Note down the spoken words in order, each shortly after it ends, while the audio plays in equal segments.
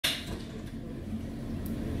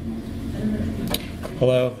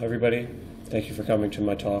Hello, everybody. Thank you for coming to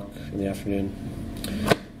my talk in the afternoon.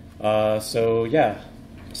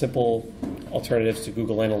 Simple alternatives to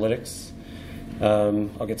Google Analytics.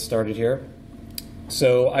 I'll get started here.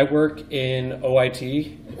 So I work in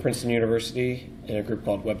OIT at Princeton University in a group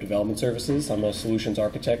called Web Development Services. I'm a solutions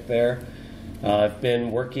architect there. I've been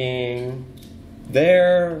working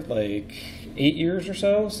there like 8 years or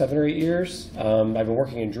so, 7 or 8 years. I've been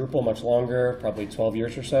working in Drupal much longer, probably 12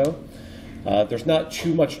 years or so. There's not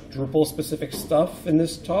too much Drupal-specific stuff in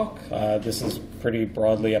this talk. This is pretty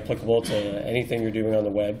broadly applicable to anything you're doing on the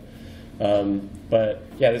web. But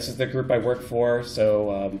yeah, this is the group I work for.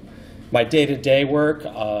 So my day-to-day work,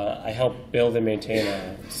 I help build and maintain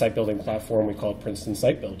a site-building platform we call Princeton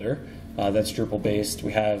Site Builder. That's Drupal-based.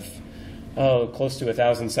 We have close to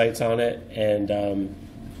 1,000 sites on it, and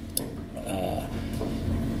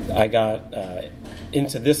I got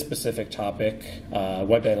into this specific topic,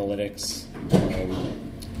 web analytics,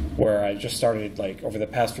 where I just started, like, over the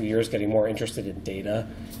past few years, getting more interested in data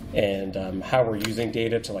and how we're using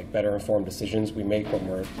data to, like, better inform decisions we make when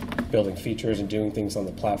we're building features and doing things on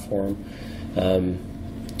the platform.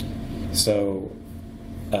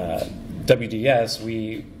 WDS,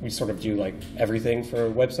 we sort of do, like, everything for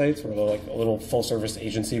websites. We're like a little full-service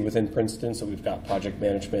agency within Princeton, so we've got project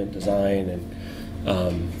management, design, and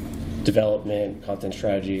development, content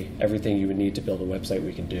strategy, everything you would need to build a website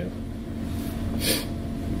we can do.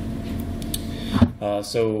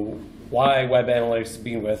 So why web analytics to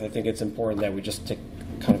begin with? I think it's important that we just take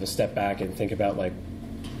kind of a step back and think about, like,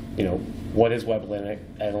 you know, what is web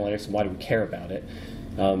analytics and why do we care about it?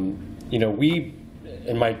 You know, we,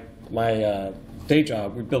 in my day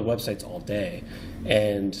job, we build websites all day.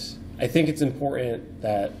 And I think it's important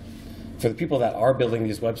that for the people that are building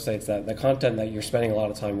these websites, that the content that you're spending a lot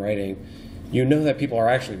of time writing, you know that people are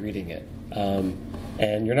actually reading it.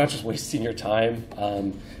 And you're not just wasting your time.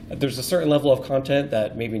 There's a certain level of content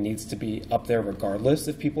that maybe needs to be up there regardless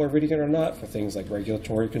if people are reading it or not, for things like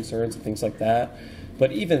regulatory concerns and things like that.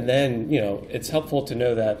 But even then, you know, it's helpful to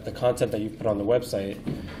know that the content that you put on the website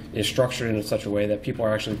is structured in such a way that people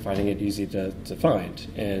are actually finding it easy to find,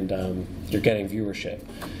 and you're getting viewership.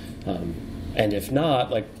 And if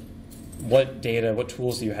not, like, what data, what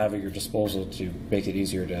tools do you have at your disposal to make it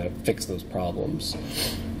easier to fix those problems?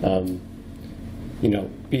 You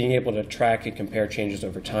know, being able to track and compare changes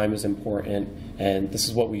over time is important, and this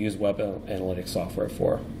is what we use web analytics software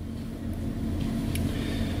for.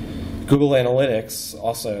 Google Analytics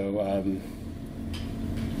also,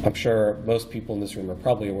 I'm sure most people in this room are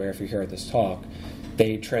probably aware if you're here at this talk,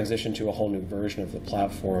 they transitioned to a whole new version of the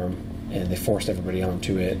platform, and they forced everybody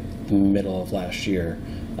onto it in the middle of last year.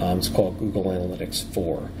 It's called Google Analytics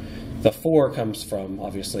 4. The 4 comes from,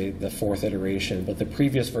 obviously, the 4th iteration, but the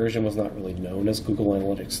previous version was not really known as Google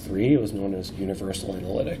Analytics 3. It was known as Universal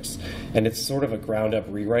Analytics. And it's sort of a ground-up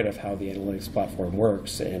rewrite of how the analytics platform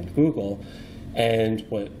works in Google. And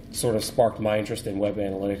what sort of sparked my interest in web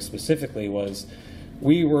analytics specifically was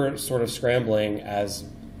we were sort of scrambling as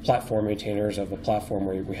platform maintainers of a platform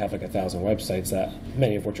where we have like 1,000 websites, that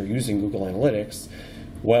many of which are using Google Analytics.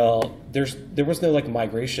 Well, there was no, like,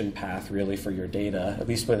 migration path really for your data, at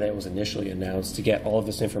least when it was initially announced, to get all of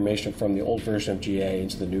this information from the old version of GA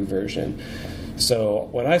into the new version. So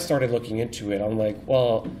when I started looking into it, I'm like,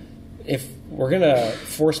 well, if we're going to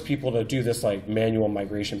force people to do this, like, manual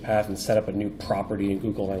migration path and set up a new property in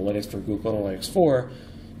Google Analytics for Google Analytics 4,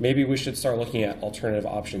 maybe we should start looking at alternative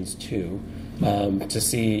options too, to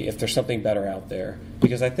see if there's something better out there.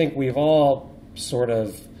 Because I think we've all sort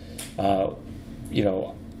of you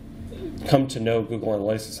know, come to know Google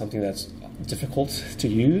Analytics as something that's difficult to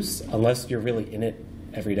use unless you're really in it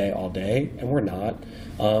every day, all day, and we're not.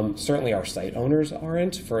 Certainly our site owners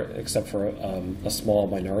aren't, except for a small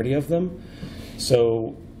minority of them.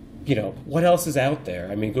 So, you know, what else is out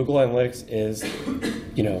there? I mean, Google Analytics is,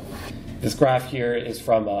 you know, this graph here is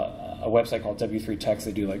from a website called W3 Techs.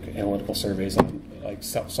 They do, like, analytical surveys on, like,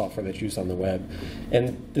 software that's used on the web.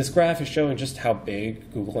 And this graph is showing just how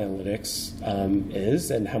big Google Analytics is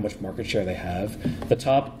and how much market share they have. The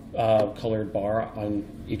top colored bar on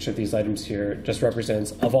each of these items here just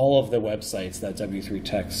represents, of all of the websites that W3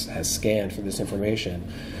 Techs has scanned for this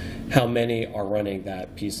information, how many are running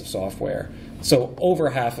that piece of software. So over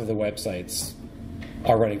half of the websites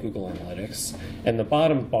are running Google Analytics. And the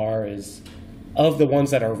bottom bar is, of the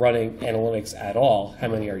ones that are running analytics at all, how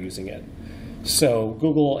many are using it? So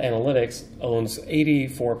Google Analytics owns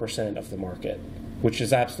 84% of the market. which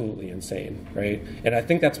is absolutely insane, right? And I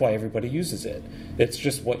think that's why everybody uses it. It's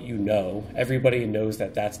just what you know. Everybody knows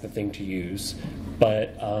that that's the thing to use,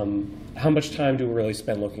 but how much time do we really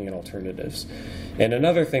spend looking at alternatives? And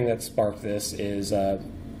another thing that sparked this is the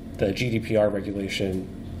GDPR regulation,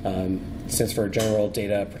 stands for General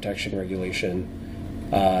Data Protection Regulation,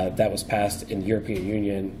 that was passed in the European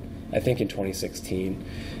Union, I think in 2016.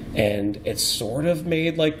 And it's sort of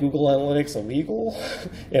made like Google Analytics illegal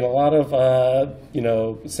in a lot of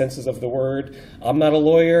senses of the word. I'm not a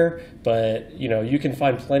lawyer, but you can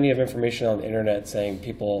find plenty of information on the internet saying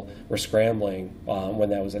people were scrambling when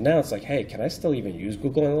that was announced. Like, hey, can I still even use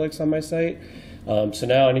Google Analytics on my site? So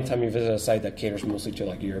now, anytime you visit a site that caters mostly to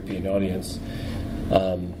like a European audience,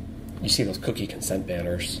 you see those cookie consent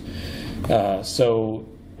banners. So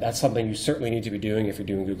that's something you certainly need to be doing if you're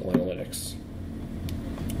doing Google Analytics.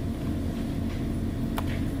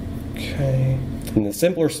 Okay. And the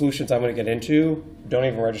simpler solutions I'm going to get into don't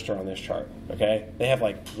even register on this chart, okay? They have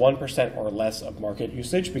like 1% or less of market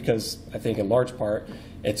usage because I think in large part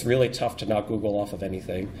it's really tough to not Google off of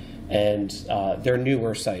anything. And they're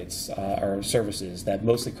newer sites or services that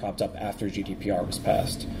mostly cropped up after GDPR was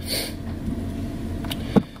passed.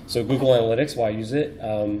 So Google Analytics, why use it?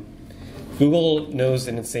 Google knows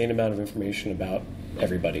an insane amount of information about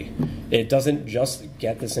everybody. It doesn't just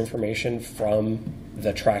get this information from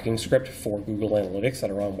the tracking script for Google Analytics that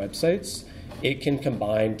are on websites. It can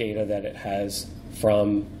combine data that it has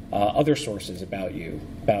from other sources about you,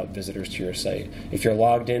 about visitors to your site. If you're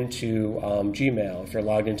logged into Gmail, if you're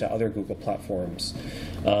logged into other Google platforms,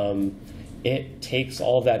 it takes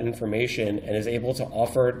all of that information and is able to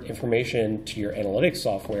offer information to your analytics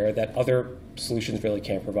software that other solutions really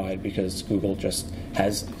can't provide because Google just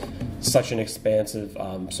has such an expansive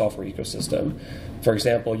software ecosystem. For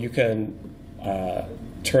example, you can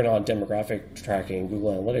turn on demographic tracking,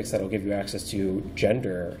 Google Analytics, that'll give you access to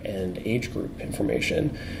gender and age group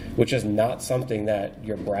information, which is not something that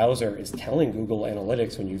your browser is telling Google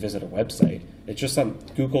Analytics when you visit a website. It's just something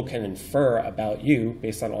Google can infer about you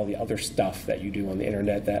based on all the other stuff that you do on the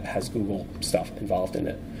internet that has Google stuff involved in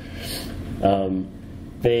it.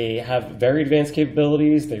 They have very advanced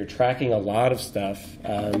capabilities. They're tracking a lot of stuff.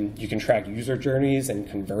 You can track user journeys and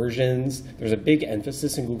conversions. There's a big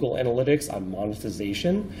emphasis in Google Analytics on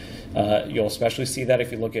monetization. You'll especially see that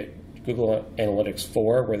if you look at Google Analytics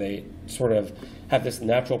 4, where they sort of have this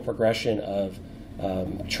natural progression of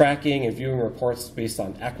tracking and viewing reports based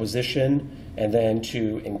on acquisition, and then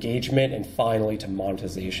to engagement, and finally to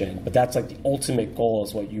monetization. But that's like the ultimate goal,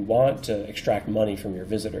 is what you want to extract money from your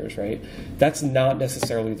visitors, right? That's not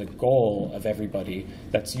necessarily the goal of everybody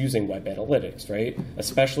that's using web analytics, right?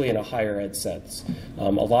 Especially in a higher ed sense.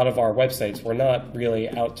 A lot of our websites, we're not really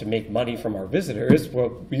out to make money from our visitors.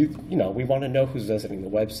 We want to know who's visiting the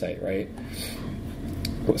website, right?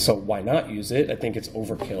 So why not use it? I think it's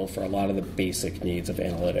overkill for a lot of the basic needs of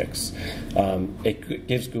analytics. It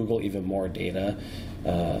gives Google even more data.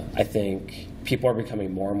 I think people are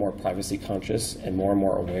becoming more and more privacy conscious and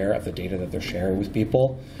more aware of the data that they're sharing with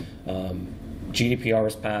people. GDPR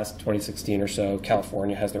was passed 2016 or so.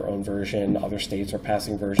 California has their own version. Other states are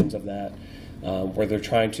passing versions of that, where they're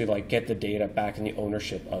trying to get the data back in the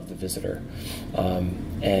ownership of the visitor.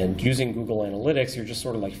 And using Google Analytics, you're just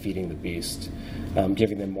sort of like feeding the beast,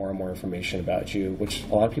 giving them more and more information about you, which a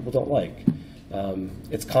lot of people don't like.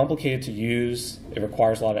 It's complicated to use. It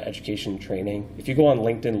requires a lot of education and training. If you go on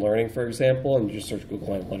LinkedIn Learning, for example, and you just search Google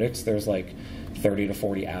Analytics, there's like 30 to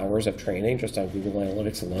 40 hours of training just on Google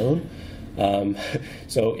Analytics alone.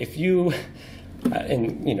 So if you,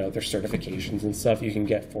 and there's certifications and stuff you can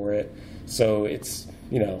get for it. So it's,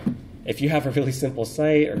 if you have a really simple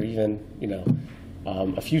site, or even,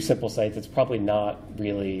 a few simple sites, it's probably not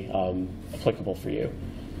really applicable for you.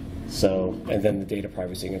 So, and then the data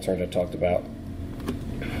privacy concerns I talked about.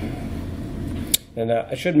 And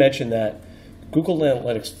I should mention that Google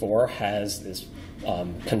Analytics 4 has this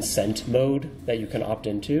consent mode that you can opt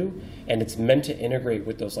into, and it's meant to integrate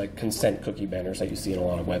with those consent cookie banners that you see in a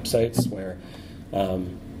lot of websites, where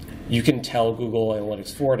you can tell Google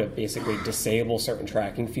Analytics 4 to basically disable certain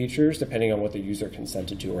tracking features depending on what the user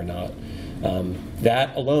consented to or not.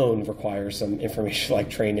 That alone requires some information like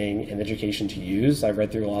training and education to use. I've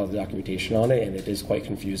read through a lot of the documentation on it, and it is quite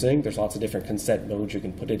confusing. There's lots of different consent modes you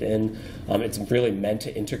can put it in. It's really meant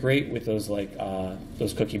to integrate with those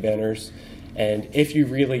those cookie banners. And if you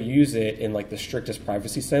really use it in the strictest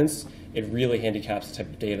privacy sense, it really handicaps the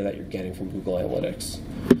type of data that you're getting from Google Analytics.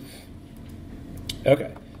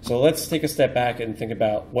 Okay. So let's take a step back and think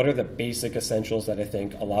about what are the basic essentials that I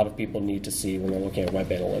think a lot of people need to see when they're looking at web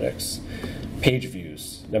analytics. Page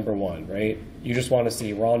views, number one, right? You just want to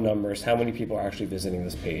see raw numbers, how many people are actually visiting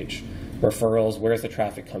this page. Referrals, where's the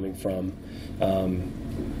traffic coming from?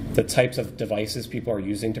 The types of devices people are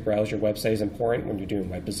using to browse your website is important when you're doing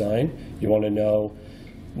web design. You want to know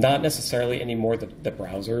not necessarily anymore the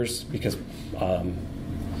browsers, because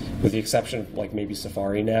with the exception of like maybe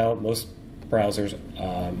Safari now, most browsers,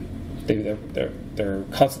 they're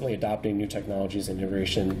constantly adopting new technologies and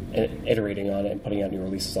iterating on it and putting out new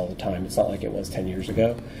releases all the time. It's not like it was 10 years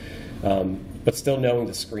ago. But still knowing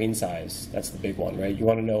the screen size, that's the big one, right? You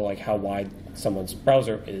want to know like how wide someone's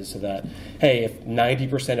browser is so that, hey, if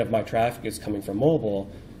 90% of my traffic is coming from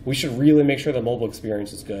mobile, we should really make sure the mobile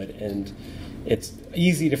experience is good. And it's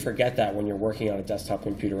easy to forget that when you're working on a desktop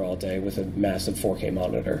computer all day with a massive 4K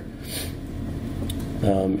monitor.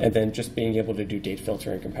 And then just being able to do date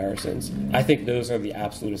filtering comparisons. I think those are the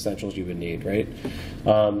absolute essentials you would need, right?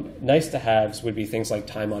 Nice to haves would be things like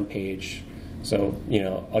time on page. So,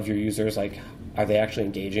 of your users, like, are they actually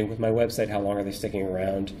engaging with my website? How long are they sticking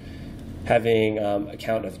around? Having a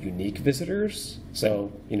count of unique visitors.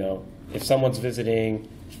 So, if someone's visiting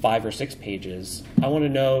 5 or 6 pages, I want to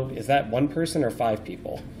know, is that one person or 5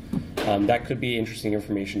 people? That could be interesting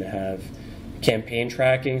information to have. Campaign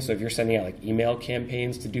tracking, so if you're sending out like email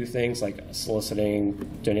campaigns to do things like soliciting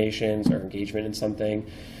donations or engagement in something,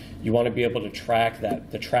 you want to be able to track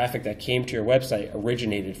that the traffic that came to your website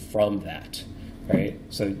originated from that, right?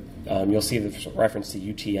 So you'll see the reference to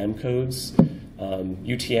UTM codes.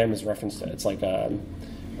 UTM is referenced to, it's like a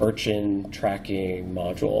Urchin tracking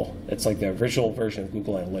module. It's like the original version of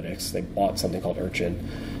Google Analytics. They bought something called Urchin.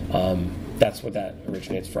 That's what that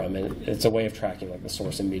originates from, and it's a way of tracking like the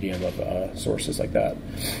source and medium of sources like that.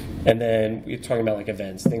 And then we're talking about like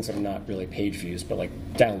events, things that are not really page views, but like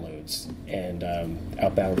downloads and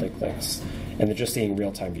outbound link clicks, and then just seeing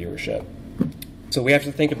real-time viewership. So we have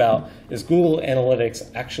to think about, is Google Analytics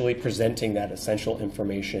actually presenting that essential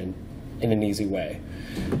information in an easy way?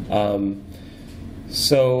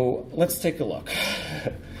 So let's take a look.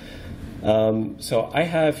 So I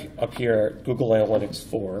have up here Google Analytics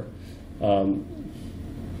 4 on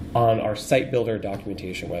our Site Builder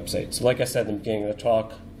documentation website. So like I said in the beginning of the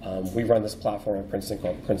talk, we run this platform at Princeton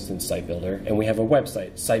called Princeton Site Builder, and we have a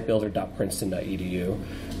website, sitebuilder.princeton.edu.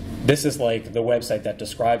 This is like the website that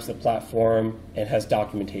describes the platform and has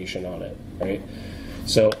documentation on it, right?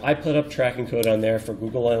 So I put up tracking code on there for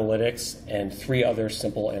Google Analytics and 3 other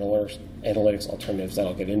simple analytics alternatives that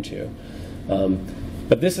I'll get into.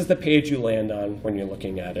 But this is the page you land on when you're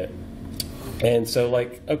looking at it. And so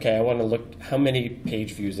like, okay, I want to look, how many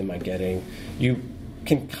page views am I getting? You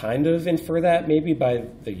can kind of infer that maybe by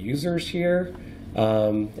the users here.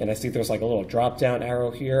 And I see there's like a little drop-down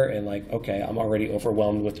arrow here, and like, okay, I'm already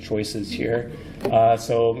overwhelmed with choices here.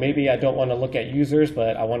 So maybe I don't want to look at users,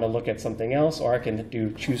 but I want to look at something else, or I can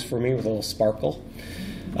do choose for me with a little sparkle.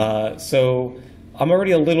 So I'm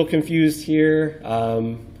already a little confused here.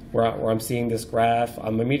 Where I'm seeing this graph.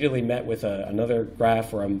 I'm immediately met with another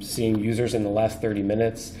graph where I'm seeing users in the last 30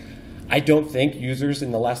 minutes. I don't think users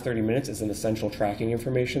in the last 30 minutes is an essential tracking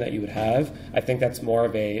information that you would have. I think that's more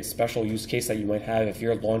of a special use case that you might have if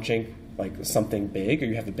you're launching like something big or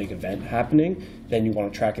you have a big event happening, then you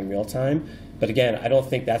want to track in real time. But again, I don't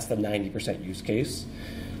think that's the 90% use case.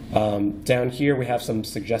 Down here we have some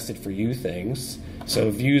suggested for you things.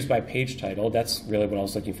 So views by page title, that's really what I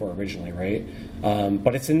was looking for originally, right?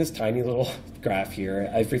 But it's in this tiny little graph here.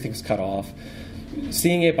 Everything's cut off.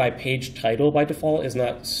 Seeing it by page title by default is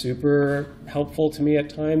not super helpful to me at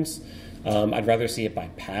times. I'd rather see it by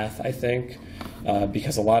path, I think,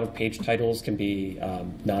 because a lot of page titles can be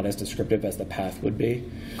not as descriptive as the path would be.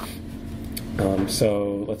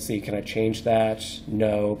 So let's see, can I change that?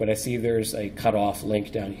 No, but I see there's a cutoff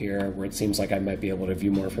link down here where it seems like I might be able to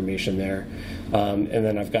view more information there. And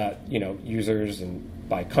then I've got, users and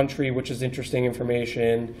by country, which is interesting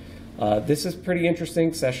information. This is pretty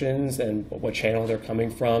interesting, sessions and what channel they're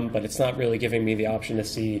coming from, but it's not really giving me the option to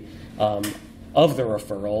see of the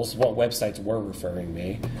referrals, what websites were referring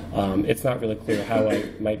me. It's not really clear how I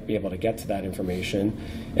might be able to get to that information.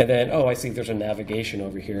 And then, I see there's a navigation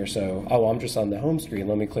over here. So, I'm just on the home screen.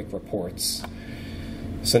 Let me click reports.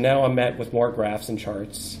 So now I'm met with more graphs and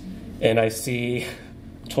charts. And I see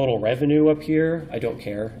total revenue up here. I don't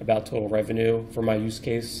care about total revenue for my use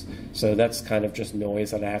case. So that's kind of just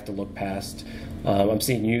noise that I have to look past. I'm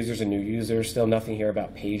seeing users and new users. Still nothing here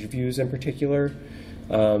about page views in particular.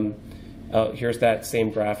 Here's that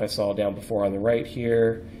same graph I saw down before on the right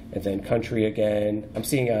here, and then country again. I'm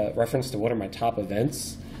seeing a reference to what are my top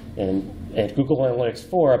events. And at Google Analytics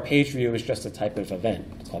 4, a page view is just a type of event.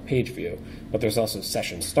 It's called page view. But there's also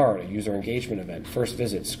session start, a user engagement event, first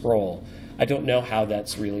visit, scroll. I don't know how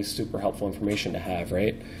that's really super helpful information to have,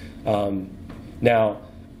 right? Now,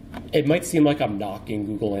 it might seem like I'm knocking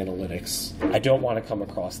Google Analytics. I don't want to come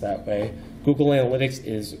across that way. Google Analytics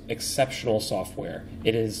is exceptional software.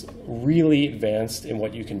 It is really advanced in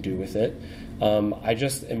what you can do with it. I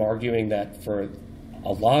just am arguing that for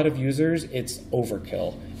a lot of users, it's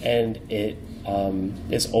overkill, and it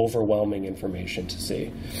is overwhelming information to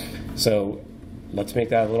see. So let's make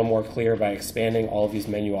that a little more clear by expanding all of these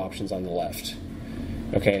menu options on the left.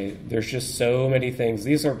 Okay, there's just so many things.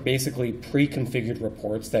 These are basically pre-configured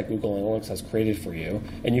reports that Google Analytics has created for you,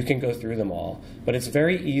 and you can go through them all. But it's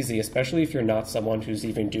very easy, especially if you're not someone who's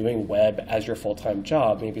even doing web as your full-time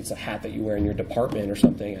job, maybe it's a hat that you wear in your department or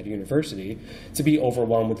something at university, to be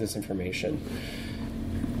overwhelmed with this information.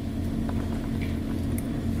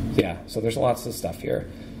 Yeah, so there's lots of stuff here.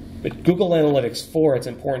 But Google Analytics 4, it's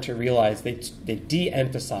important to realize they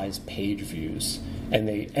de-emphasize page views, and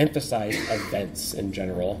they emphasize events in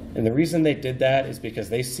general. And the reason they did that is because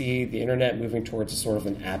they see the internet moving towards a sort of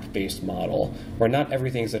an app-based model, where not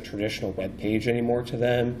everything's a traditional web page anymore to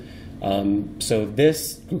them. So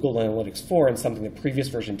this Google Analytics 4, and something the previous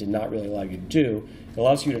version did not really allow you to do, it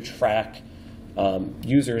allows you to track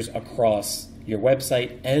users across your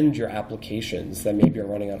website and your applications that maybe are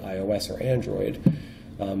running on iOS or Android.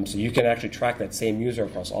 So you can actually track that same user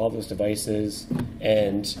across all of those devices,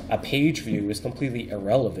 and a page view is completely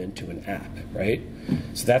irrelevant to an app, right?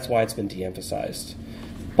 So that's why it's been de-emphasized.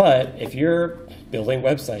 But if you're building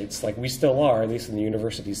websites, like we still are, at least in the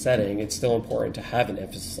university setting, it's still important to have an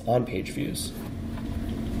emphasis on page views.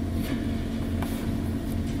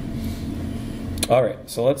 All right,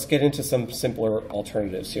 so let's get into some simpler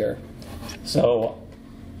alternatives here. So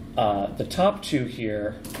the top two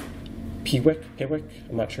here, Piwik,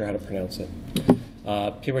 I'm not sure how to pronounce it.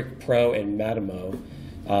 Piwik Pro and Matimo,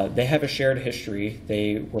 they have a shared history.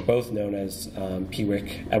 They were both known as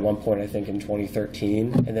Piwik at one point, I think, in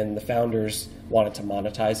 2013. And then the founders wanted to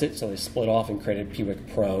monetize it, so they split off and created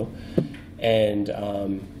Piwik Pro. And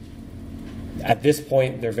at this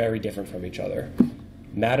point, they're very different from each other.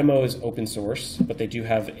 Matimo is open source, but they do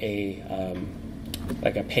have a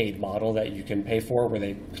like a paid model that you can pay for, where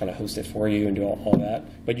they kind of host it for you and do all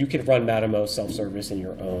that. But you can run Matimo self-service in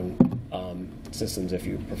your own systems if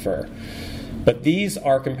you prefer. But these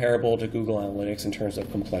are comparable to Google Analytics in terms of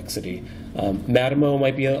complexity. Matimo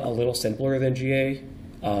might be a little simpler than GA,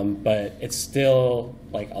 but it's still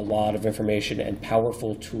like a lot of information and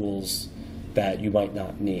powerful tools that you might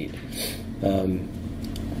not need.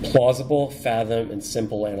 Plausible, Fathom, and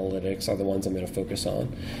Simple Analytics are the ones I'm going to focus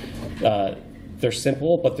on. They're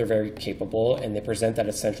simple, but they're very capable, and they present that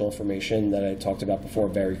essential information that I talked about before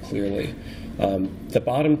very clearly. The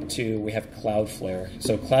bottom two, we have Cloudflare.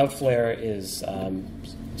 So Cloudflare is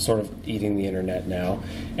sort of eating the internet now,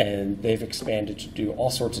 and they've expanded to do all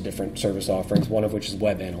sorts of different service offerings, one of which is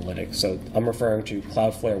web analytics. So I'm referring to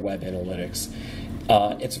Cloudflare Web Analytics.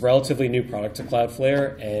 It's a relatively new product to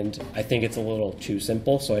Cloudflare, and I think it's a little too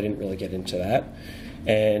simple, so I didn't really get into that.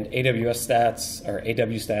 And AWS Stats, or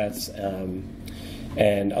AW Stats,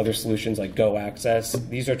 and other solutions like Go Access,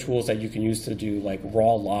 these are tools that you can use to do like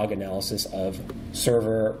raw log analysis of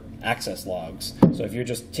server access logs. So if you're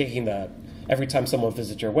just taking the, every time someone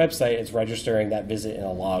visits your website, it's registering that visit in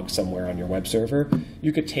a log somewhere on your web server.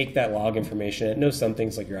 You could take that log information. It knows some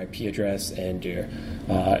things like your IP address and your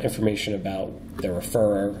information about the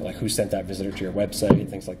referrer, like who sent that visitor to your website and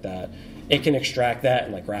things like that. It can extract that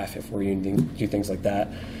and like graph it for you and do things like that.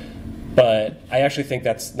 But I actually think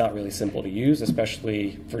that's not really simple to use,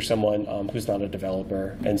 especially for someone who's not a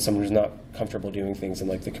developer and someone who's not comfortable doing things in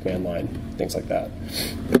like the command line, things like that.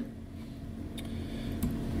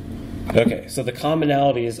 Okay, so the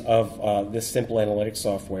commonalities of this simple analytics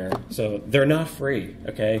software. So they're not free,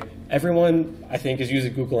 okay? Everyone, I think, is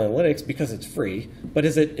using Google Analytics because it's free, but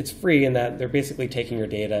it's free in that they're basically taking your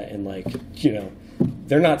data and like, you know,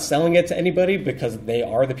 they're not selling it to anybody because they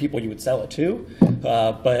are the people you would sell it to,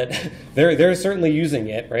 but they're certainly using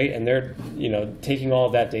it, right? And they're, you know, taking all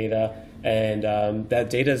of that data, and that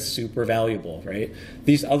data is super valuable, right?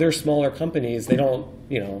 These other smaller companies, they don't,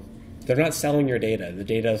 you know, they're not selling your data. The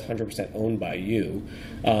data is 100% owned by you,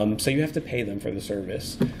 so you have to pay them for the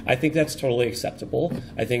service. I think that's totally acceptable.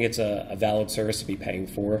 I think it's a valid service to be paying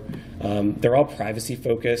for. They're all privacy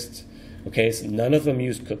focused. Okay, so none of them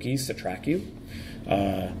use cookies to track you.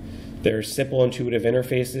 They're simple, intuitive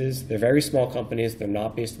interfaces. They're very small companies. They're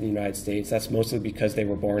not based in the United States. That's mostly because they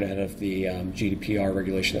were born out of the GDPR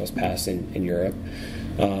regulation that was passed in Europe.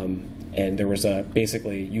 And there was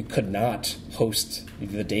basically, you could not host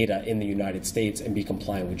the data in the United States and be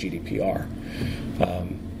compliant with GDPR.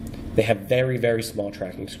 They have very, very small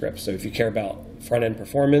tracking scripts. So if you care about front-end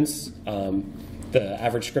performance, the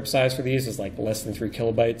average script size for these is like less than 3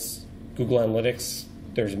 kilobytes. Google Analytics,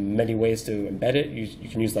 there's many ways to embed it. You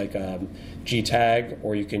can use like G-Tag,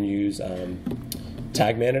 or you can use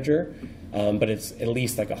Tag Manager, but it's at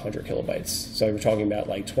least like 100 kilobytes. So we're talking about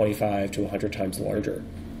like 25 to 100 times larger.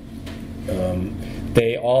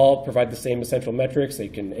 They all provide the same essential metrics. They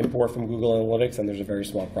can import from Google Analytics, and there's a very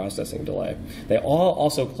small processing delay. They all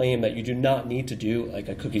also claim that you do not need to do like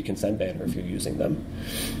a cookie consent banner if you're using them.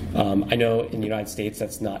 I know in the United States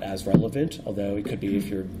that's not as relevant, although it could be if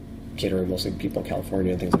you're catering mostly people in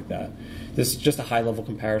California and things like that. This is just a high-level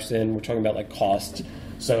comparison. We're talking about like cost.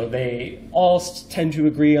 So they all tend to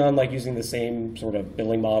agree on like using the same sort of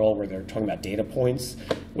billing model where they're talking about data points,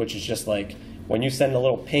 which is just like when you send a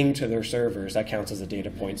little ping to their servers, that counts as a data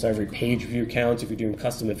point. So every page view counts. If you're doing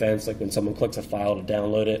custom events, like when someone clicks a file to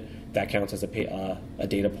download it, that counts as a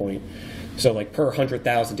data point. So like per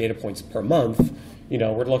 100,000 data points per month,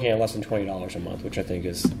 we're looking at less than $20 a month, which I think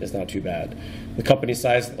is not too bad. The company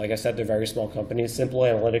size, like I said, they're very small companies. Simple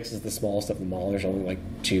Analytics is the smallest of them all. There's only like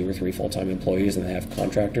 2 or 3 full-time employees, and they have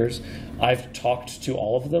contractors. I've talked to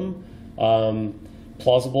all of them.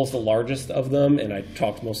 Plausible is the largest of them, and I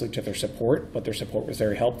talked mostly to their support, but their support was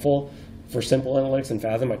very helpful. For Simple Analytics and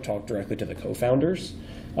Fathom, I talked directly to the co-founders.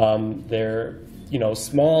 They're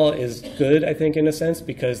small is good, I think, in a sense,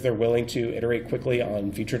 because they're willing to iterate quickly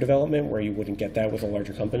on feature development, where you wouldn't get that with a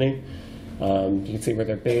larger company. You can see where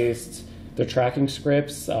they're based. Their tracking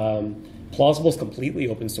scripts. Plausible is completely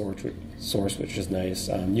open source, which is nice.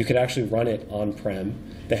 You could actually run it on-prem.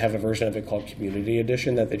 They have a version of it called Community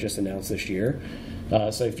Edition that they just announced this year.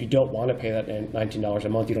 So if you don't want to pay that $19 a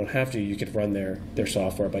month, you don't have to. You could run their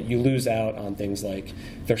software, but you lose out on things like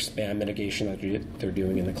their spam mitigation that they're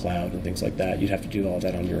doing in the cloud and things like that. You'd have to do all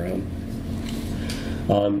that on your own.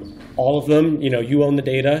 All of them, you own the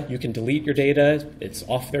data. You can delete your data. It's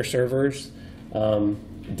off their servers.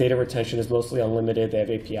 Data retention is mostly unlimited. They have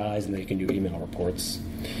APIs, and they can do email reports.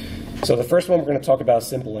 So the first one we're going to talk about is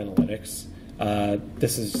Simple Analytics.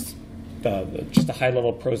 This is just a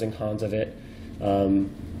high-level pros and cons of it.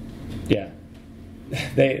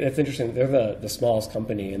 That's interesting. They're the smallest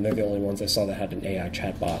company, and they're the only ones I saw that had an AI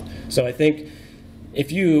chatbot. So I think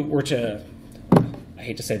if you were to, I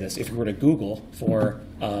hate to say this, if you were to Google for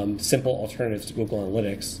simple alternatives to Google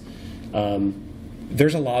Analytics,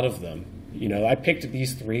 there's a lot of them. I picked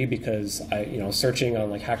these 3 because searching on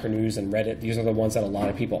like Hacker News and Reddit, these are the ones that a lot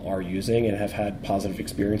of people are using and have had positive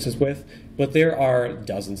experiences with. But there are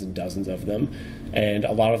dozens and dozens of them, and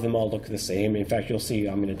a lot of them all look the same. In fact, you'll see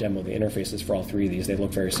I'm going to demo the interfaces for all 3 of these. They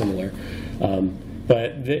look very similar.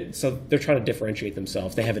 So they're trying to differentiate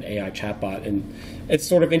themselves. They have an AI chatbot, and it's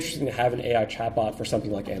sort of interesting to have an AI chatbot for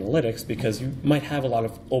something like analytics, because you might have a lot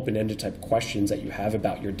of open-ended type questions that you have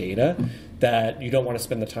about your data that you don't want to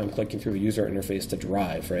spend the time clicking through a user interface to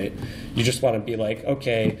derive, right? You just want to be like,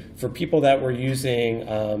 okay, for people that were using,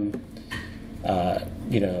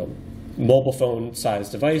 mobile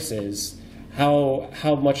phone-sized devices,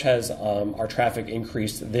 how much has our traffic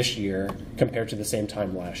increased this year compared to the same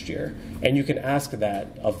time last year? And you can ask that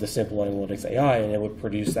of the Simple Analytics AI, and it would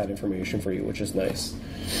produce that information for you, which is nice.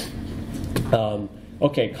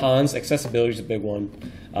 Okay, cons. Accessibility is a big one.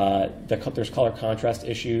 There's color contrast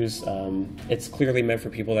issues. It's clearly meant for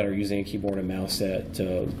people that are using a keyboard and mouse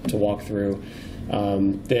to walk through.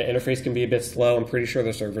 The interface can be a bit slow. I'm pretty sure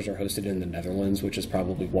the servers are hosted in the Netherlands, which is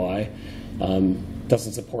probably why.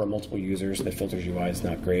 Doesn't support multiple users. The filters UI is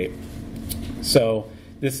not great. So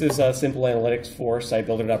this is Simple Analytics for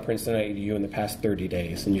sitebuilder.princeton.edu in the past 30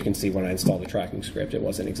 days. And you can see when I installed the tracking script, it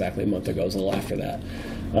wasn't exactly a month ago. It was a little after that.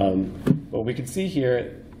 But we can see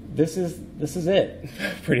here, this is it,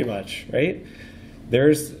 pretty much, right?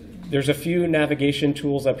 There's a few navigation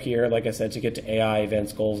tools up here, like I said, to get to AI,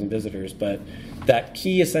 events, goals, and visitors. But that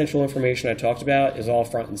key essential information I talked about is all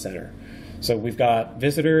front and center. So we've got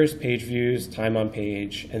visitors, page views, time on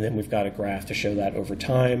page, and then we've got a graph to show that over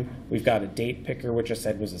time. We've got a date picker, which I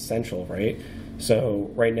said was essential, right? So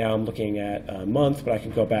right now I'm looking at a month, but I can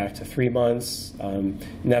go back to 3 months. And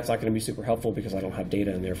that's not going to be super helpful because I don't have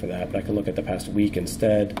data in there for that, but I can look at the past week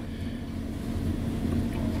instead.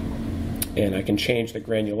 And I can change the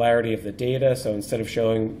granularity of the data. So instead of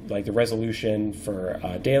showing like the resolution for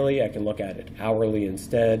daily, I can look at it hourly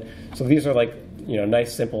instead. So these are like,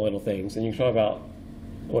 nice, simple little things. And you can talk about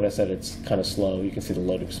what I said, it's kind of slow. You can see the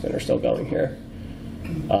loading spinner still going here.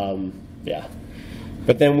 Yeah.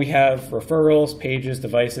 But then we have referrals, pages,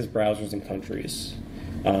 devices, browsers, and countries.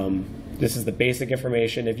 This is the basic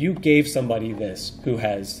information. If you gave somebody this who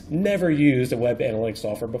has never used a web analytics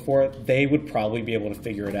software before, they would probably be able to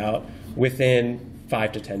figure it out within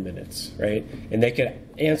 5 to 10 minutes, right? And they could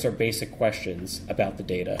answer basic questions about the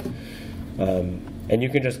data. And you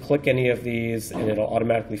can just click any of these and it'll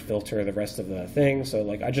automatically filter the rest of the thing. So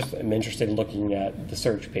like I just am interested in looking at the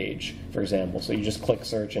search page, for example. So you just click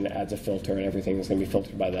search and it adds a filter and everything is going to be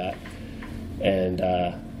filtered by that. And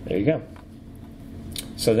there you go.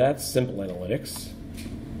 So that's simple analytics.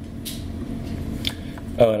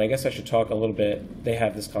 Oh, and I guess I should talk a little bit. They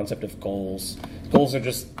have this concept of goals. Goals are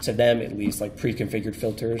just, to them at least, like pre-configured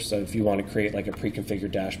filters. So if you want to create like a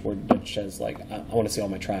pre-configured dashboard that says like, I want to see all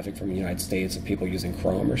my traffic from the United States of people using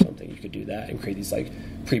Chrome or something, you could do that and create these like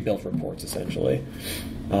pre-built reports essentially.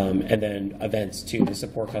 And then events too, they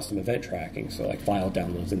support custom event tracking. So like file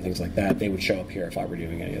downloads and things like that, they would show up here if I were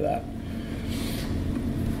doing any of that.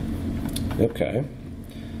 Okay.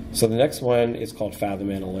 So the next one is called Fathom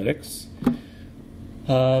Analytics.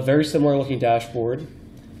 Very similar looking dashboard.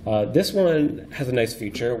 This one has a nice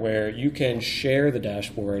feature where you can share the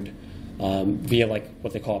dashboard via like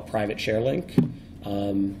what they call a private share link.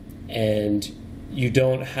 And you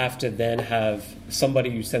don't have to then have somebody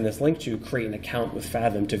you send this link to create an account with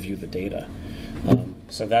Fathom to view the data.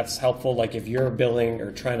 So that's helpful. Like if you're building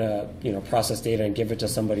or trying to process data and give it to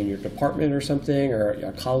somebody in your department or something, or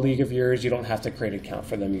a colleague of yours, you don't have to create an account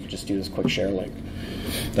for them. You can just do this quick share link.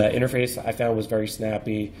 The interface I found was very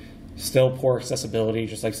snappy. Still poor accessibility,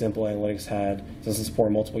 just like Simple Analytics had. Doesn't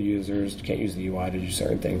support multiple users. You can't use the UI to do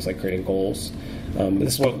certain things like creating goals.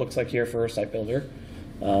 This is what it looks like here for a site builder.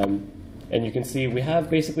 And you can see we have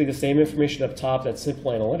basically the same information up top that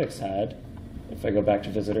Simple Analytics had. If I go back to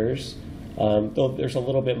visitors, though there's a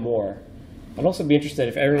little bit more. I'd also be interested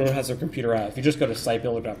if everyone has their computer out. If you just go to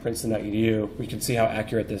sitebuilder.princeton.edu, we can see how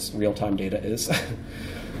accurate this real-time data is.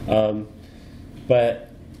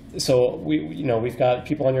 So we've got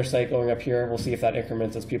people on your site going up here. We'll see if that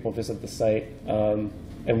increments as people visit the site. And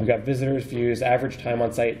we've got visitors, views, average time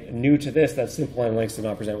on site. New to this, that Simple Analytics did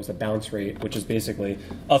not present was the bounce rate, which is basically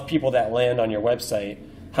of people that land on your website,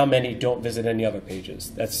 how many don't visit any other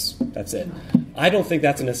pages. That's it. I don't think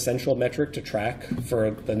that's an essential metric to track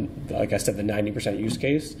for like I said, the 90% use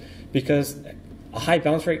case, because a high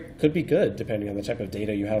bounce rate could be good depending on the type of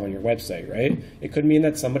data you have on your website, right? It could mean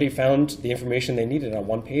that somebody found the information they needed on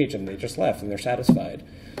one page and they just left and they're satisfied.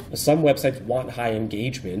 Some websites want high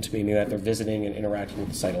engagement, meaning that they're visiting and interacting with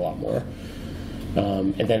the site a lot more.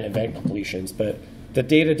 And then event completions. But the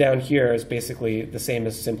data down here is basically the same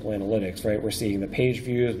as Simple Analytics, right? We're seeing the page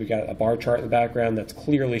views. We got a bar chart in the background that's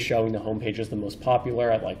clearly showing the home page is the most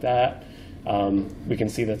popular. I like that. We can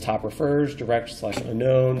see the top refers,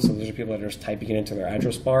 direct/unknown. So those are people that are just typing it into their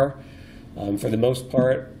address bar. For the most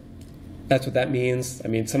part, that's what that means. I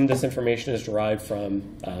mean, some of this information is derived from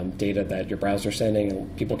data that your browser is sending,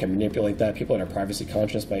 and people can manipulate that. People that are privacy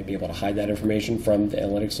conscious might be able to hide that information from the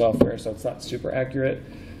analytics software, so it's not super accurate.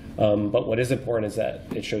 But what is important is that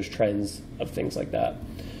it shows trends of things like that.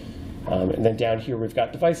 And then down here, we've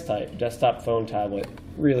got device type, desktop, phone, tablet,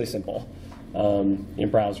 really simple. In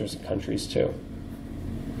browsers and countries too.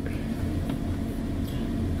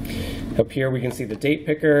 Up here we can see the date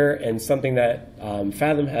picker, and something that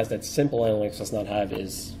Fathom has that Simple Analytics does not have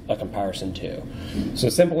is a comparison to. So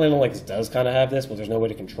Simple Analytics does kind of have this, but there's no way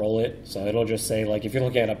to control it. So it'll just say, like, if you're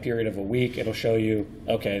looking at a period of a week, it'll show you,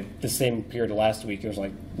 okay, the same period of last week, there's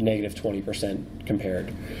like negative 20%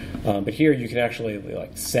 compared. But here you can actually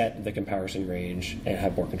like set the comparison range and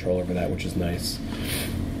have more control over that, which is nice.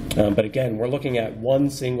 But again, we're looking at one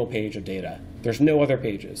single page of data. There's no other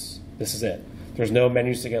pages. This is it. There's no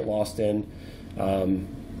menus to get lost in.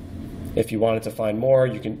 If you wanted to find more,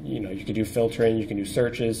 you can do filtering, you can do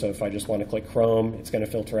searches. So if I just want to click Chrome, it's going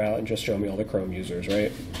to filter out and just show me all the Chrome users,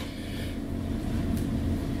 right?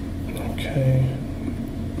 Okay.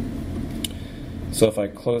 So if I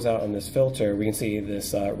close out on this filter, we can see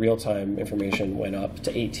this real-time information went up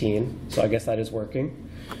to 18. So I guess that is working.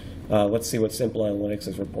 Let's see what Simple Analytics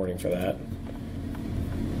is reporting for that.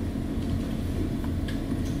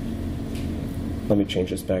 Let me change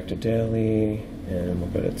this back to daily, and we'll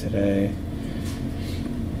go to today.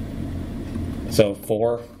 So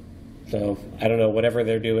 4. So I don't know, whatever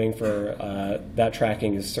they're doing for that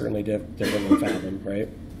tracking is certainly different than Fathom, right?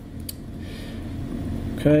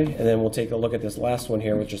 Okay, and then we'll take a look at this last one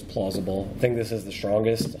here, which is plausible. I think this is the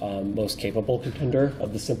strongest, most capable contender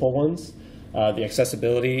of the simple ones. The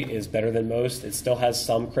accessibility is better than most. It still has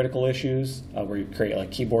some critical issues where you create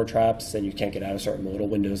like keyboard traps and you can't get out of certain modal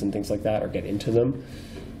windows and things like that or get into them.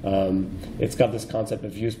 It's got this concept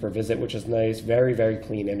of views per visit, which is nice. Very, very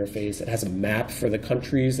clean interface. It has a map for the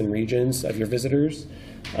countries and regions of your visitors.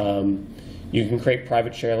 You can create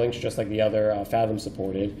private share links just like the other Fathom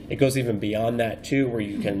supported. It goes even beyond that too, where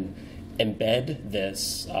you can embed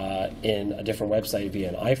this in a different website via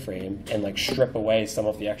an iframe and like strip away some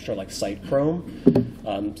of the extra like site chrome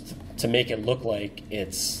to make it look like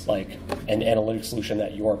it's like an analytic solution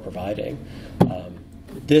that you're providing.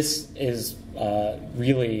 This is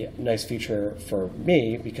really a nice feature for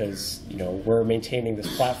me because we're maintaining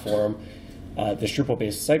this platform, this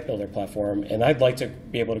Drupal-based site builder platform, and I'd like to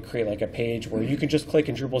be able to create like a page where you can just click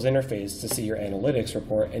in Drupal's interface to see your analytics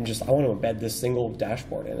report, and I want to embed this single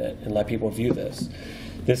dashboard in it and let people view this.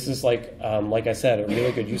 This is like I said, a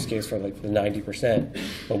really good use case for like the 90%,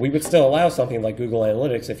 but we would still allow something like Google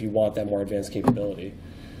Analytics if you want that more advanced capability.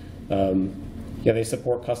 They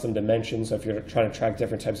support custom dimensions, so if you're trying to track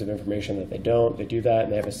different types of information that they don't, they do that,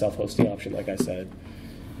 and they have a self-hosting option, like I said.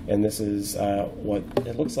 And this is what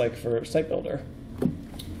it looks like for Site Builder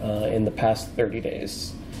in the past 30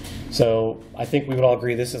 days. So I think we would all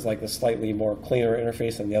agree this is like the slightly more cleaner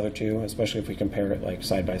interface than the other two, especially if we compare it like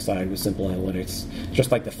side by side with Simple Analytics.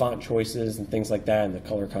 Just like the font choices and things like that and the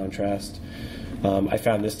color contrast. I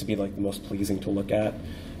found this to be like the most pleasing to look at.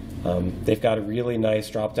 They've got a really nice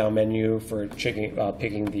drop-down menu for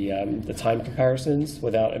picking the time comparisons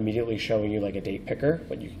without immediately showing you like a date picker,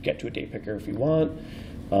 but you can get to a date picker if you want.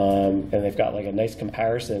 And they've got like a nice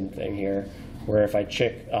comparison thing here, where if I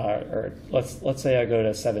check, or let's say I go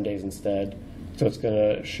to 7 days instead, so it's going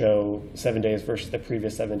to show 7 days versus the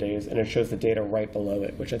previous 7 days, and it shows the data right below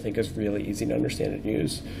it, which I think is really easy to understand and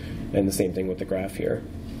use. And the same thing with the graph here.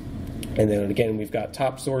 And then again, we've got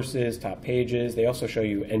top sources, top pages. They also show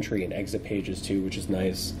you entry and exit pages too, which is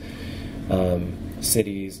nice.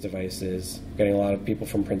 Cities, devices. Getting a lot of people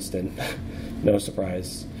from Princeton, no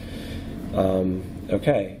surprise.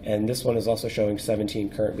 Okay, and this one is also showing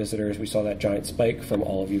 17 current visitors. We saw that giant spike from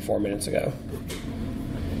all of you 4 minutes ago.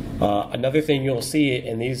 Another thing you'll see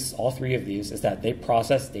in all three of these is that they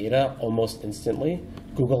process data almost instantly.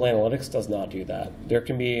 Google Analytics does not do that. There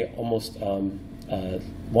can be almost 1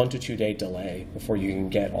 to 2 day delay before you can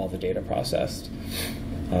get all the data processed.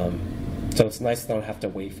 So it's nice to not have to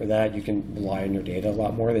wait for that. You can rely on your data a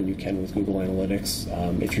lot more than you can with Google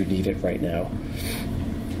Analytics if you need it right now.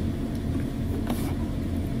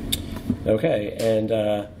 Okay, and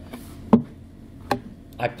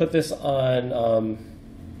I put this on,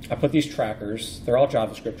 I put these trackers, they're all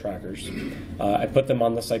JavaScript trackers. I put them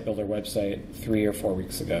on the Site Builder website 3 or 4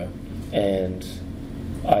 weeks ago, and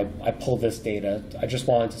I pulled this data. I just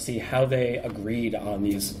wanted to see how they agreed on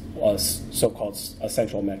these so-called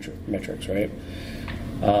essential metrics, right?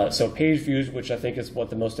 So page views, which I think is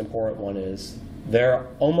what the most important one is, they're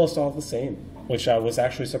almost all the same, which I was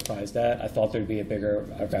actually surprised at. I thought there'd be a bigger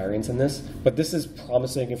variance in this, but this is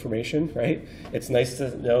promising information, right? It's nice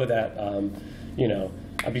to know that,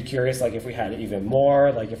 I'd be curious, like if we had even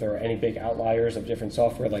more, like if there were any big outliers of different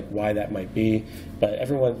software, like why that might be. But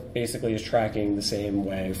everyone basically is tracking the same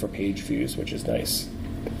way for page views, which is nice.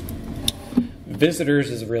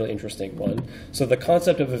 Visitors is a really interesting one. So the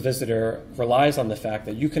concept of a visitor relies on the fact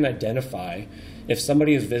that you can identify if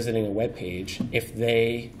somebody is visiting a web page, if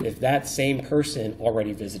that same person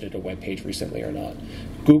already visited a web page recently or not.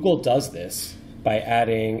 Google does this by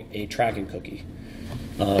adding a tracking cookie.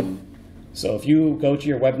 So if you go to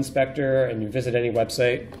your web inspector and you visit any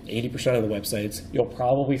website, 80% of the websites, you'll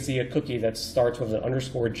probably see a cookie that starts with an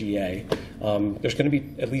 _GA. There's going to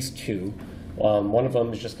be at least 2. One of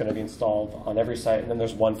them is just going to be installed on every site, and then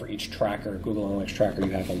there's one for each tracker, Google Analytics tracker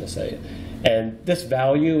you have on the site. And this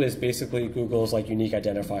value is basically Google's like unique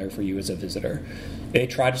identifier for you as a visitor. They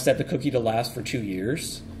try to set the cookie to last for 2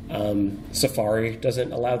 years. Safari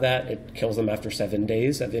doesn't allow that. It kills them after 7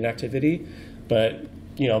 days of inactivity. But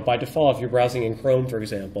by default, if you're browsing in Chrome, for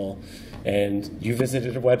example, and you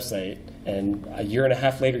visited a website, and a year and a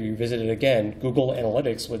half later you visit it again, Google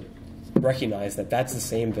Analytics would recognize that that's the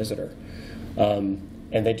same visitor. And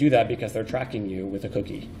they do that because they're tracking you with a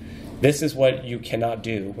cookie. This is what you cannot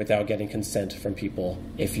do without getting consent from people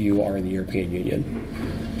if you are in the European Union.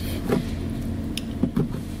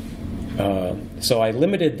 So I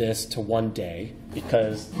limited this to 1 day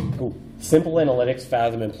because Simple Analytics,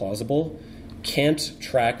 Fathom, and Plausible can't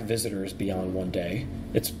track visitors beyond 1 day.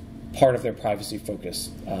 It's part of their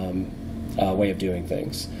privacy-focused way of doing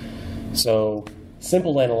things. So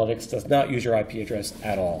Simple Analytics does not use your IP address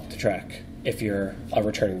at all to track if you're a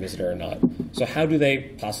returning visitor or not. So how do they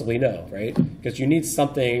possibly know, right? Because you need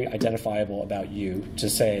something identifiable about you to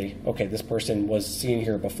say, okay, this person was seen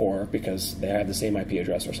here before because they had the same IP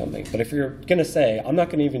address or something. But if you're going to say, I'm not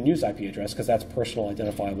going to even use IP address because that's personal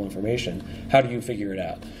identifiable information, how do you figure it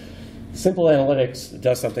out? Simple Analytics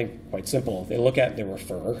does something quite simple. They look at the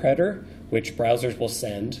referrer header, which browsers will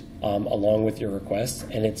send along with your request,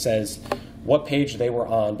 and it says what page they were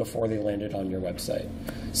on before they landed on your website.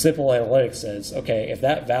 Simple Analytics says, okay, if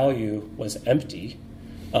that value was empty,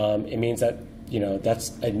 it means that that's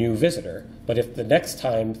a new visitor. But if the next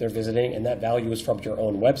time they're visiting and that value is from your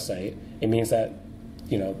own website, it means that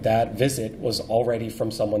that visit was already from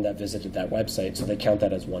someone that visited that website, so they count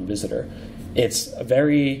that as one visitor. It's a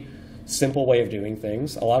very simple way of doing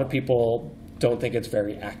things. A lot of people don't think it's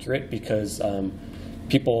very accurate because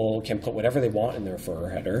people can put whatever they want in their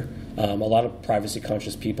referrer header. A lot of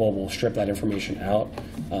privacy-conscious people will strip that information out.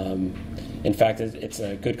 In fact, it's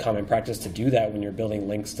a good common practice to do that when you're building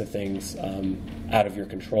links to things out of your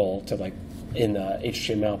control. To in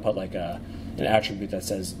HTML, put an attribute that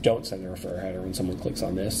says don't send the referrer header when someone clicks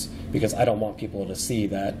on this, because I don't want people to see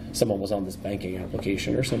that someone was on this banking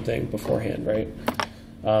application or something beforehand, right?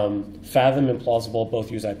 Fathom and Plausible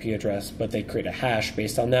both use IP address, but they create a hash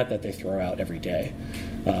based on that they throw out every day.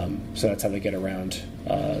 So that's how they get around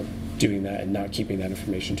doing that and not keeping that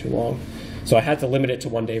information too long. So I had to limit it to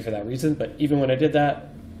 1 day for that reason, but even when I did that,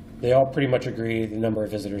 they all pretty much agree the number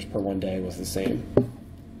of visitors per 1 day was the same.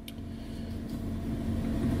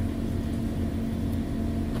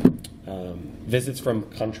 Visits from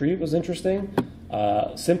country was interesting.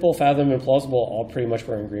 Simple, Fathom, and Plausible all pretty much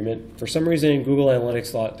were in agreement. For some reason, Google Analytics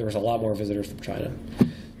thought there was a lot more visitors from China.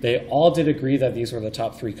 They all did agree that these were the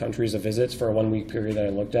top 3 countries of visits for a 1 week period that I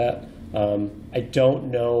looked at. I don't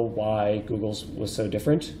know why Google's was so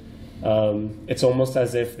different. It's almost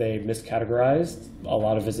as if they miscategorized a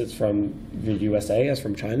lot of visits from the USA as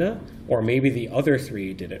from China, or maybe the other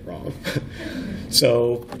 3 did it wrong.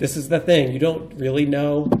 So this is the thing, you don't really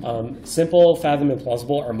know. Simple, Fathom, and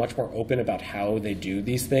Plausible are much more open about how they do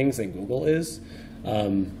these things than Google is.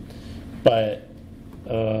 But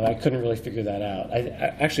I couldn't really figure that out.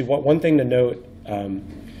 Actually, one thing to note,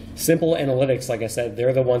 Simple Analytics, like I said,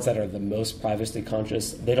 they're the ones that are the most privacy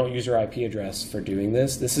conscious. They don't use your IP address for doing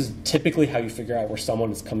this. This is typically how you figure out where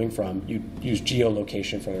someone is coming from. You use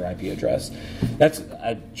geolocation for their IP address. That's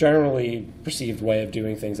a generally perceived way of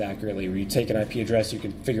doing things accurately, where you take an IP address, you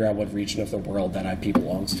can figure out what region of the world that IP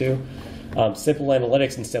belongs to. Simple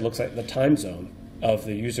Analytics instead looks at the time zone of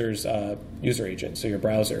the user's user agent, so your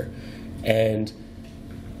browser. And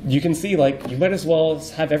you can see, you might as well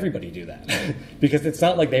have everybody do that because it's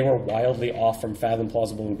not like they were wildly off from Fathom,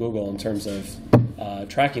 Plausible, and Google in terms of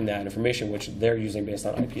tracking that information, which they're using based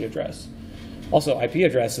on IP address. Also, IP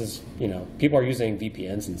addresses, people are using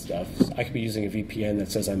VPNs and stuff. I could be using a VPN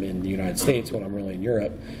that says I'm in the United States when I'm really in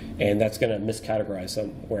Europe, and that's going to miscategorize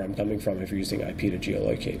where I'm coming from if you're using IP to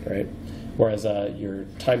geolocate, right? Whereas your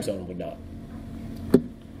time zone would not.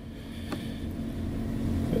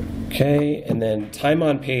 Okay, and then time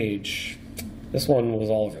on page. This one was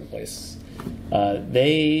all over the place.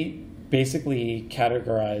 They basically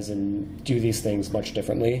categorize and do these things much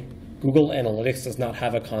differently. Google Analytics does not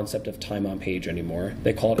have a concept of time on page anymore.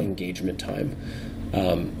 They call it engagement time.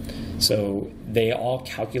 So they all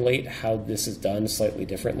calculate how this is done slightly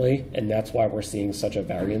differently, and that's why we're seeing such a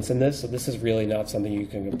variance in this. So this is really not something you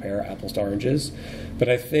can compare apples to oranges. But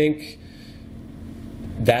I think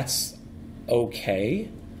that's okay.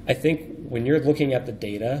 I think when you're looking at the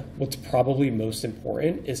data, what's probably most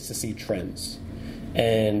important is to see trends.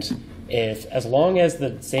 And as long as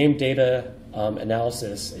the same data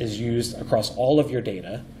analysis is used across all of your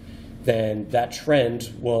data, then that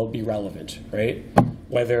trend will be relevant, right?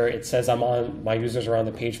 Whether it says my users are on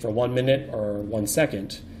the page for 1 minute or 1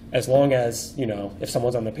 second, as long as, if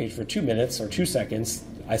someone's on the page for 2 minutes or 2 seconds,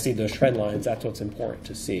 I see those trend lines, that's what's important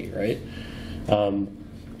to see, right?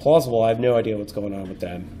 Plausible, I have no idea what's going on with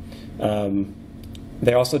them.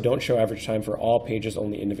 They also don't show average time for all pages,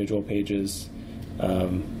 only individual pages.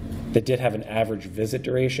 They did have an average visit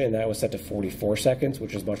duration. That was set to 44 seconds,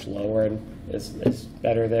 which is much lower and is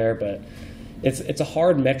better there. But it's a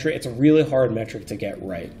hard metric. It's a really hard metric to get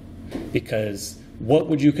right, because what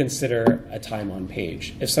would you consider a time on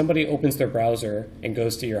page? If somebody opens their browser and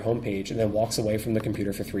goes to your homepage and then walks away from the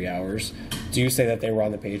computer for 3 hours, do you say that they were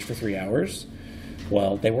on the page for 3 hours?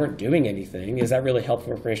 Well, they weren't doing anything. Is that really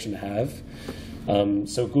helpful information to have?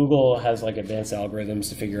 So Google has advanced algorithms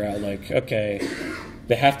to figure out okay,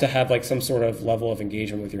 they have to have like some sort of level of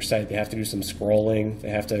engagement with your site. They have to do some scrolling. They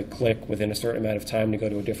have to click within a certain amount of time to go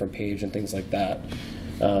to a different page and things like that.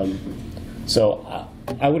 So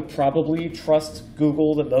I would probably trust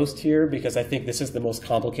Google the most here because I think this is the most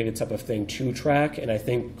complicated type of thing to track, and I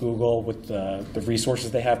think Google, with the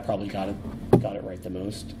resources they have, probably got it right the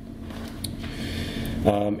most.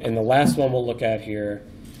 And the last one we'll look at here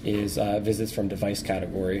is visits from device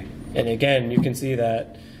category. And again, you can see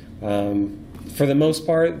that for the most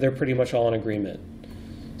part, they're pretty much all in agreement.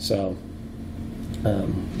 So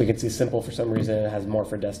we can see simple for some reason. It has more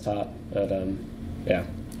for desktop, but yeah,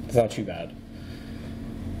 it's not too bad.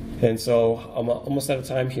 And so I'm almost out of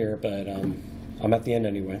time here, but I'm at the end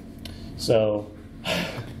anyway. So I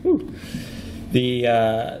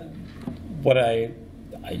didn't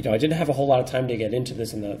have a whole lot of time to get into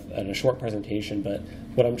this in a short presentation, but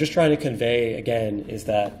what I'm just trying to convey again is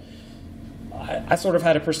that I sort of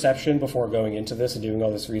had a perception before going into this and doing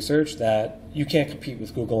all this research that you can't compete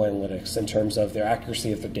with Google Analytics in terms of their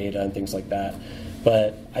accuracy of their data and things like that.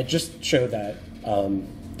 But I just showed that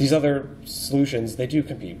these other solutions, they do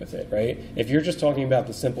compete with it, right? If you're just talking about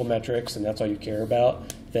the simple metrics and that's all you care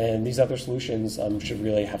about, then these other solutions should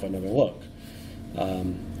really have another look.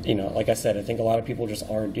 Like I said, I think a lot of people just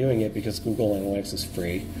aren't doing it because Google Analytics is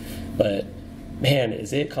free. But man,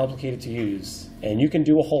 is it complicated to use. And you can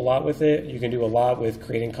do a whole lot with it. You can do a lot with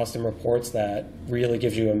creating custom reports that really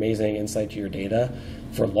gives you amazing insight to your data.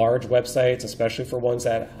 For large websites, especially for ones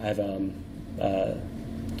that have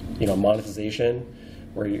monetization,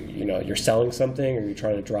 where you're selling something or you're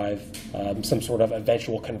trying to drive some sort of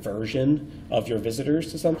eventual conversion of your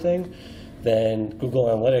visitors to something, then Google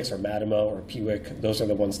Analytics or Matimo or Piwik, those are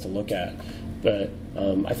the ones to look at. But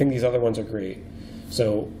I think these other ones are great.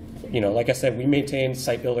 So, like I said, we maintain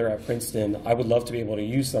Site Builder at Princeton. I would love to be able to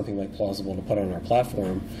use something like Plausible to put on our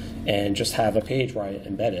platform and just have a page where I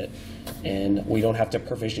embed it. And we don't have to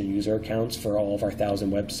provision user accounts for all of our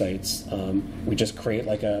 1,000 websites. We just create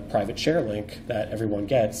like a private share link that everyone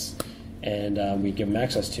gets, and we give them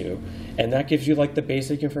access to. And that gives you like the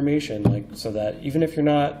basic information, like so that even if you're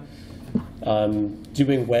not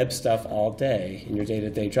doing web stuff all day in your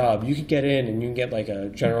day-to-day job, you can get in and you can get like a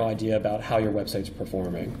general idea about how your website's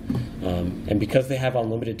performing. And because they have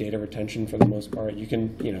unlimited data retention for the most part, you can,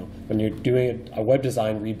 when you're doing a web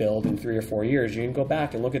design rebuild in 3 or 4 years, you can go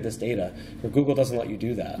back and look at this data. But Google doesn't let you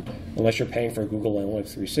do that unless you're paying for Google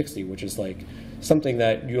Analytics 360, which is like something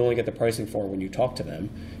that you only get the pricing for when you talk to them,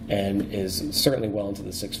 and is certainly well into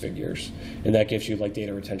the 6 figures. And that gives you like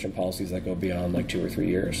data retention policies that go beyond like 2 or 3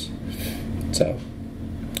 years. So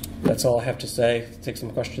that's all I have to say. Take some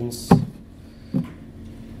questions.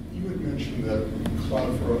 You had mentioned that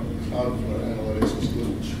Cloudflare Analytics is a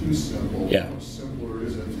little too simple. Yeah. How much simpler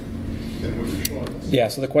is it than what you're showing us? Yeah,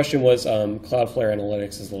 so the question was Cloudflare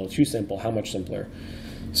Analytics is a little too simple. How much simpler?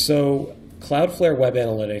 So Cloudflare Web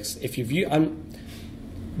Analytics, if you view,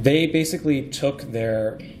 they basically took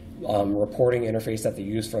their reporting interface that they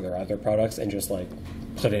use for their other products and just like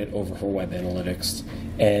put it over for Web Analytics.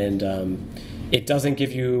 And it doesn't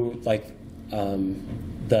give you like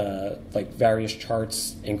the various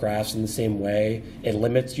charts and graphs in the same way. It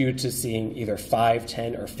limits you to seeing either 5,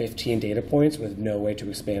 10, or 15 data points with no way to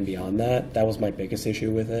expand beyond that. That was my biggest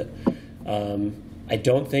issue with it. I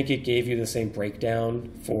don't think it gave you the same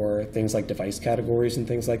breakdown for things like device categories and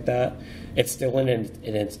things like that. It's still in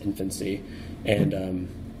its infancy, and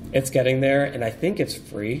it's getting there, and I think it's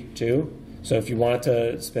free too. So if you wanted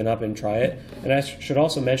to spin up and try it, and I should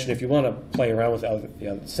also mention, if you want to play around with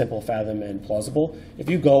Simple, Fathom, and Plausible, if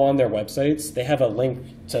you go on their websites, they have a link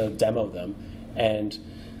to demo them, and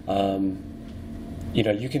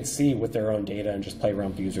you can see with their own data and just play around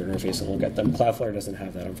with the user interface and look at them. Cloudflare doesn't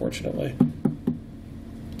have that, unfortunately.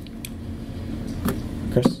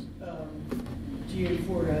 Chris?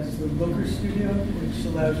 GA4 has the Looker Studio, which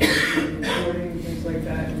allows you to do reporting and things like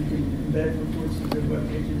that, and you can embed reports into web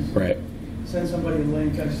pages. Right. Send somebody a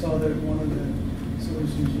link. I saw that one of the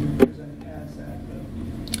solutions you present has that, but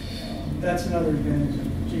that's another advantage of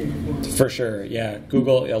GA4. For sure, yeah.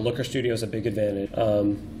 Looker Studio is a big advantage.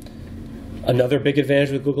 Another big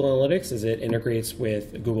advantage with Google Analytics is it integrates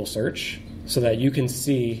with Google Search, so that you can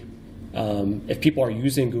see if people are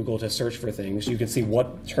using Google to search for things, you can see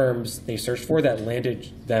what terms they searched for that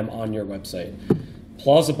landed them on your website.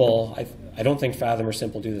 Plausible, I don't think Fathom or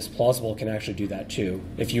Simple do this. Plausible can actually do that too,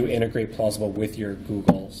 if you integrate Plausible with your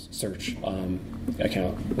Google search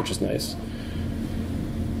account, which is nice.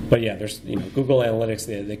 But yeah, there's Google Analytics,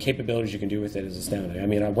 the capabilities you can do with it is astounding. I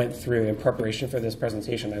mean, I went through, in preparation for this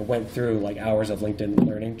presentation, I went through like hours of LinkedIn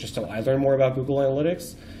learning just so I learned more about Google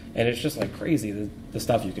Analytics, and it's just like crazy the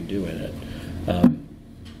stuff you can do in it.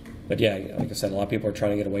 But yeah, like I said, a lot of people are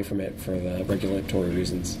trying to get away from it for the regulatory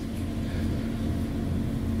reasons.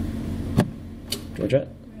 Georgette?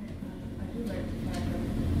 I do like the fact that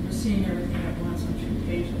we're seeing everything at once on 2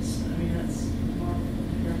 pages. I mean, that's more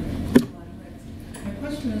my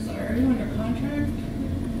question is, are you under contract?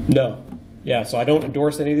 No. Yeah, so I don't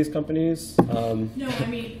endorse any of these companies. No, I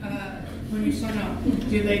mean, when you sign up,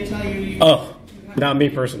 do they tell you? Oh, not me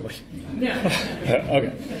personally. No.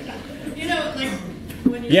 Okay. You know, like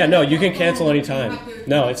when you. Yeah, no, you can cancel you anytime. have to-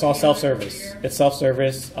 No, it's all self-service. It's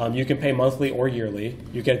self-service. You can pay monthly or yearly.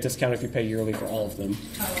 You get a discount if you pay yearly for all of them.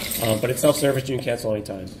 But it's self-service. You can cancel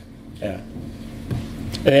anytime. Yeah.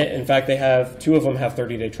 And in fact, they have 2 of them have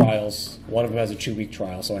 30-day trials. One of them has a 2-week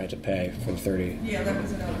trial, so I had to pay for the 30. Yeah, that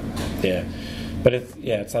was another one. Yeah, but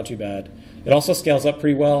it's not too bad. It also scales up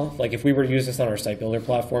pretty well. Like if we were to use this on our site builder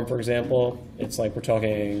platform, for example, it's like we're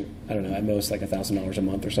talking, I don't know, at most like $1,000 a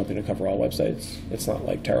month or something to cover all websites. It's not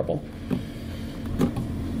like terrible. Can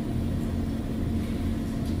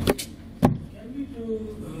we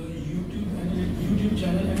do YouTube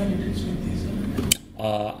channel analytics with these elements?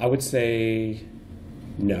 I would say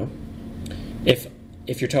no. If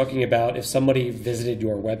you're talking about if somebody visited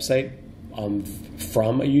your website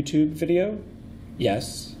from a YouTube video,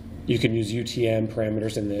 yes. You can use UTM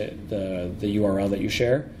parameters in the URL that you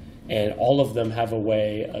share, and all of them have a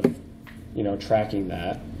way of tracking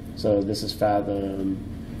that. So this is Fathom.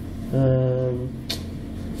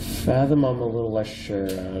 Fathom I'm a little less sure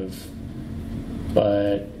of,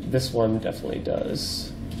 but this one definitely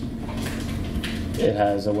does. It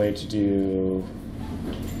has a way to do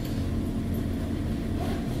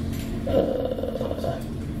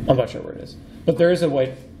I'm not sure where it is, but there is a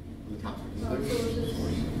way.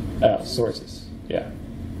 Sources, yeah,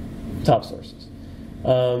 top sources.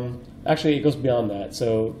 Actually, it goes beyond that.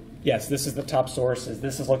 So yes, this is the top sources.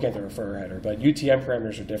 This is looking at the referrer header, but UTM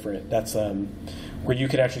parameters are different. That's where you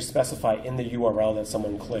could actually specify in the URL that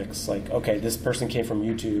someone clicks, like, okay, this person came from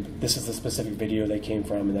YouTube. This is the specific video they came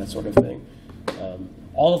from, and that sort of thing.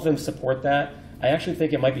 All of them support that. I actually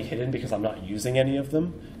think it might be hidden because I'm not using any of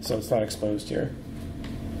them, so it's not exposed here.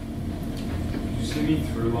 Did you see any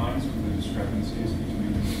through lines with the discrepancies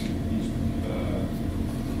between each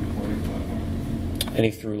reporting platform? Any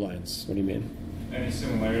through lines? What do you mean? Any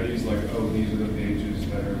similarities, like, oh, these are the pages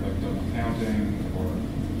that are like double counting, or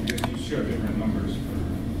because you show different numbers for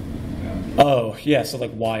them? Oh, yeah, so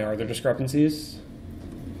like why are there discrepancies?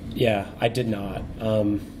 Yeah, I did not.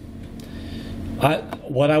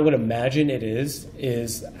 What I would imagine it is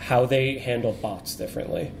how they handle bots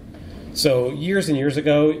differently. So years and years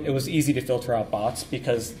ago, it was easy to filter out bots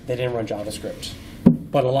because they didn't run JavaScript.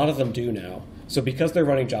 But a lot of them do now. So because they're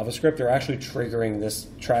running JavaScript, they're actually triggering this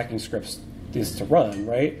tracking scripts these to run,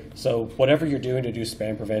 right? So whatever you're doing to do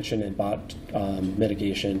spam prevention and bot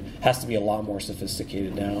mitigation has to be a lot more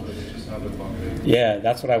sophisticated now. Yeah,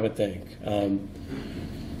 that's what I would think.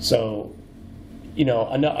 So,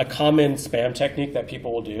 a common spam technique that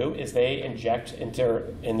people will do is they inject in their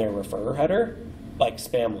referrer header like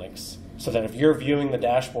spam links, so that if you're viewing the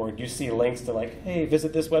dashboard, you see links to like, hey,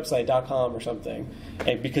 visit this website.com or something.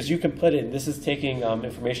 And because you can put in, this is taking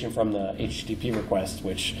information from the HTTP request,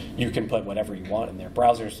 which you can put whatever you want in there.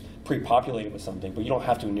 Browser's pre-populated with something, but you don't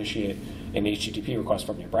have to initiate an HTTP request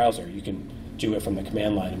from your browser. You can do it from the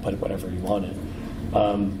command line and put whatever you want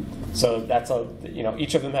in. So that's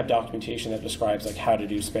each of them have documentation that describes like how to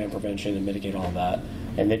do spam prevention and mitigate all that,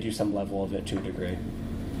 and they do some level of it to a degree.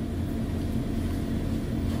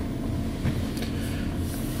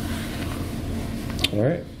 All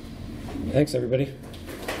right. Thanks, everybody.